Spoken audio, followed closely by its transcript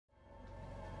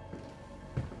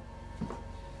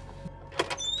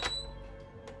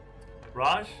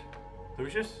Raj?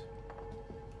 Lucius?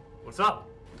 What's up?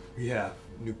 We have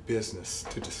new business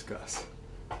to discuss.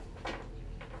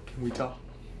 Can we talk?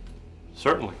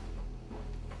 Certainly.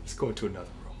 Let's go into another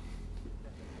room.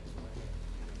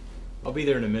 I'll be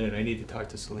there in a minute. I need to talk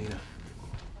to Selena.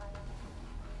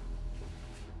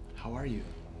 How are you?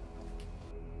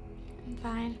 I'm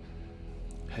fine.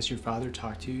 Has your father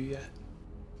talked to you yet?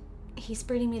 He's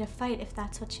breeding me to fight, if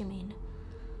that's what you mean.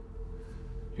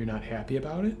 You're not happy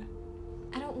about it?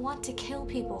 I don't want to kill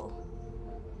people.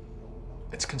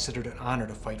 It's considered an honor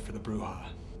to fight for the Bruja.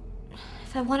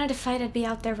 If I wanted to fight, I'd be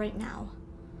out there right now.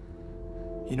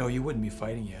 You know, you wouldn't be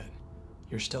fighting yet.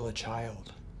 You're still a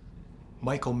child.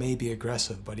 Michael may be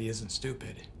aggressive, but he isn't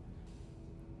stupid.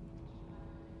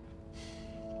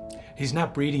 He's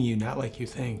not breeding you, not like you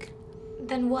think.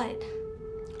 Then what?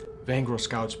 Vangrel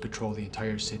scouts patrol the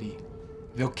entire city.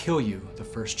 They'll kill you the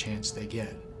first chance they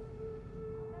get.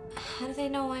 How do they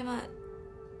know I'm a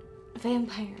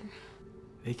vampire?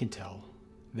 They can tell.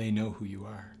 They know who you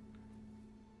are.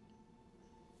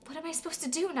 What am I supposed to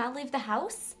do, not leave the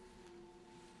house?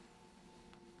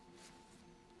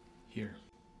 Here.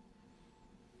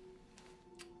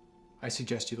 I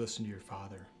suggest you listen to your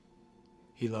father.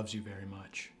 He loves you very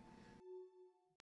much.